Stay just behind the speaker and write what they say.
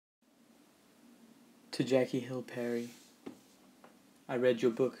To Jackie Hill Perry. I read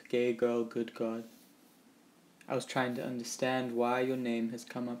your book, Gay Girl, Good God. I was trying to understand why your name has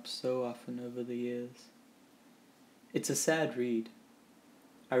come up so often over the years. It's a sad read.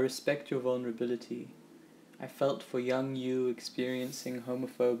 I respect your vulnerability. I felt for young you experiencing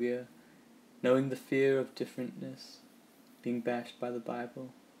homophobia, knowing the fear of differentness, being bashed by the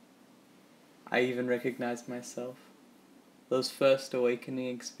Bible. I even recognized myself. Those first awakening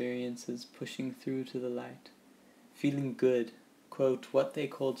experiences pushing through to the light. Feeling good. Quote, what they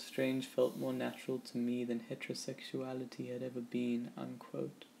called strange felt more natural to me than heterosexuality had ever been,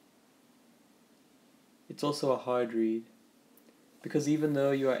 unquote. It's also a hard read, because even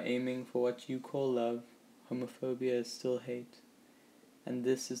though you are aiming for what you call love, homophobia is still hate, and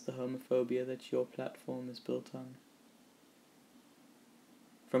this is the homophobia that your platform is built on.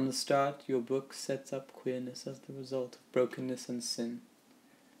 From the start, your book sets up queerness as the result of brokenness and sin.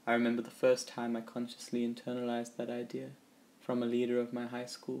 I remember the first time I consciously internalized that idea from a leader of my high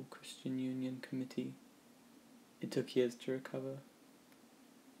school Christian Union committee. It took years to recover.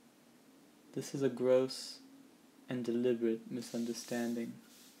 This is a gross and deliberate misunderstanding.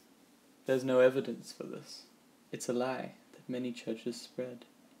 There's no evidence for this. It's a lie that many churches spread.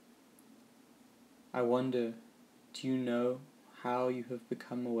 I wonder, do you know how you have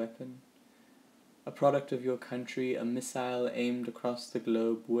become a weapon? A product of your country, a missile aimed across the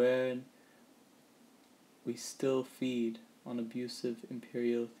globe, where we still feed on abusive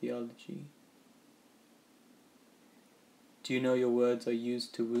imperial theology. Do you know your words are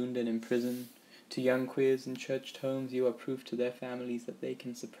used to wound and imprison? To young queers in churched homes, you are proof to their families that they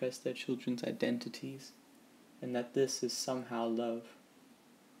can suppress their children's identities, and that this is somehow love.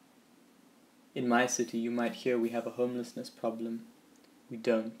 In my city, you might hear we have a homelessness problem. We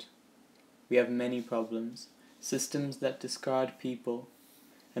don't. We have many problems, systems that discard people,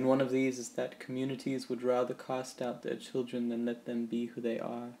 and one of these is that communities would rather cast out their children than let them be who they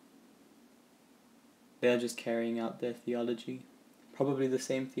are. They are just carrying out their theology, probably the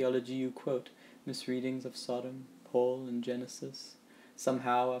same theology you quote, misreadings of Sodom, Paul, and Genesis.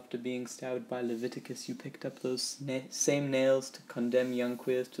 Somehow, after being stabbed by Leviticus, you picked up those same nails to condemn young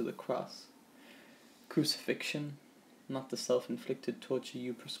queers to the cross. Crucifixion, not the self-inflicted torture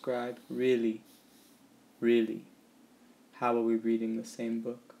you prescribe. Really, how are we reading the same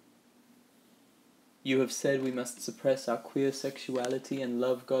book? You have said we must suppress our queer sexuality and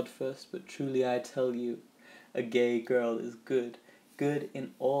love God first, but truly I tell you, a gay girl is good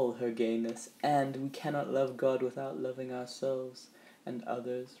in all her gayness, and we cannot love God without loving ourselves and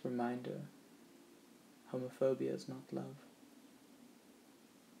others. Reminder, homophobia is not love.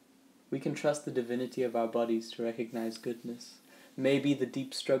 We can trust the divinity of our bodies to recognize goodness. Maybe the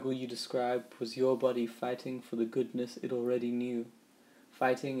deep struggle you described was your body fighting for the goodness it already knew,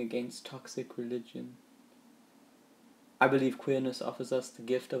 fighting against toxic religion. I believe queerness offers us the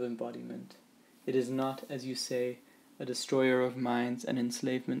gift of embodiment. It is not, as you say, a destroyer of minds and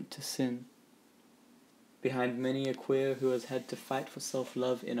enslavement to sin. Behind many a queer who has had to fight for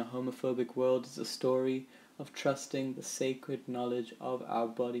self-love in a homophobic world is a story of trusting the sacred knowledge of our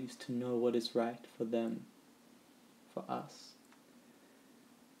bodies to know what is right for them, for us.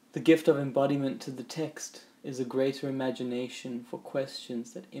 The gift of embodiment to the text is a greater imagination for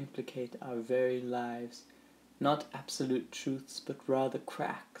questions that implicate our very lives, not absolute truths, but rather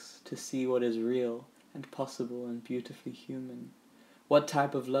cracks to see what is real and possible and beautifully human. What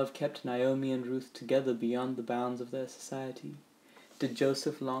type of love kept Naomi and Ruth together beyond the bounds of their society? Did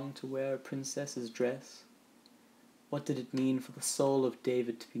Joseph long to wear a princess's dress? What did it mean for the soul of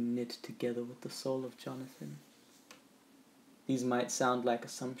David to be knit together with the soul of Jonathan? These might sound like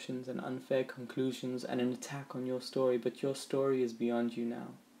assumptions and unfair conclusions and an attack on your story, but your story is beyond you now.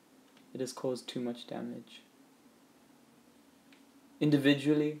 It has caused too much damage.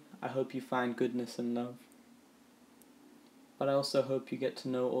 Individually, I hope you find goodness and love. But I also hope you get to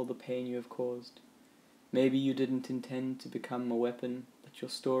know all the pain you have caused. Maybe you didn't intend to become a weapon, but your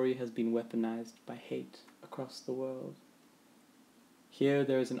story has been weaponized by hate across the world. Here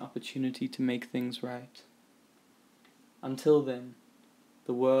there is an opportunity to make things right. Until then,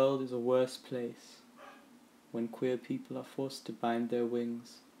 the world is a worse place when queer people are forced to bind their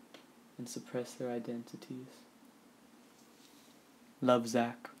wings and suppress their identities. Love,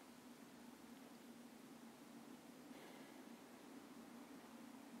 Zach.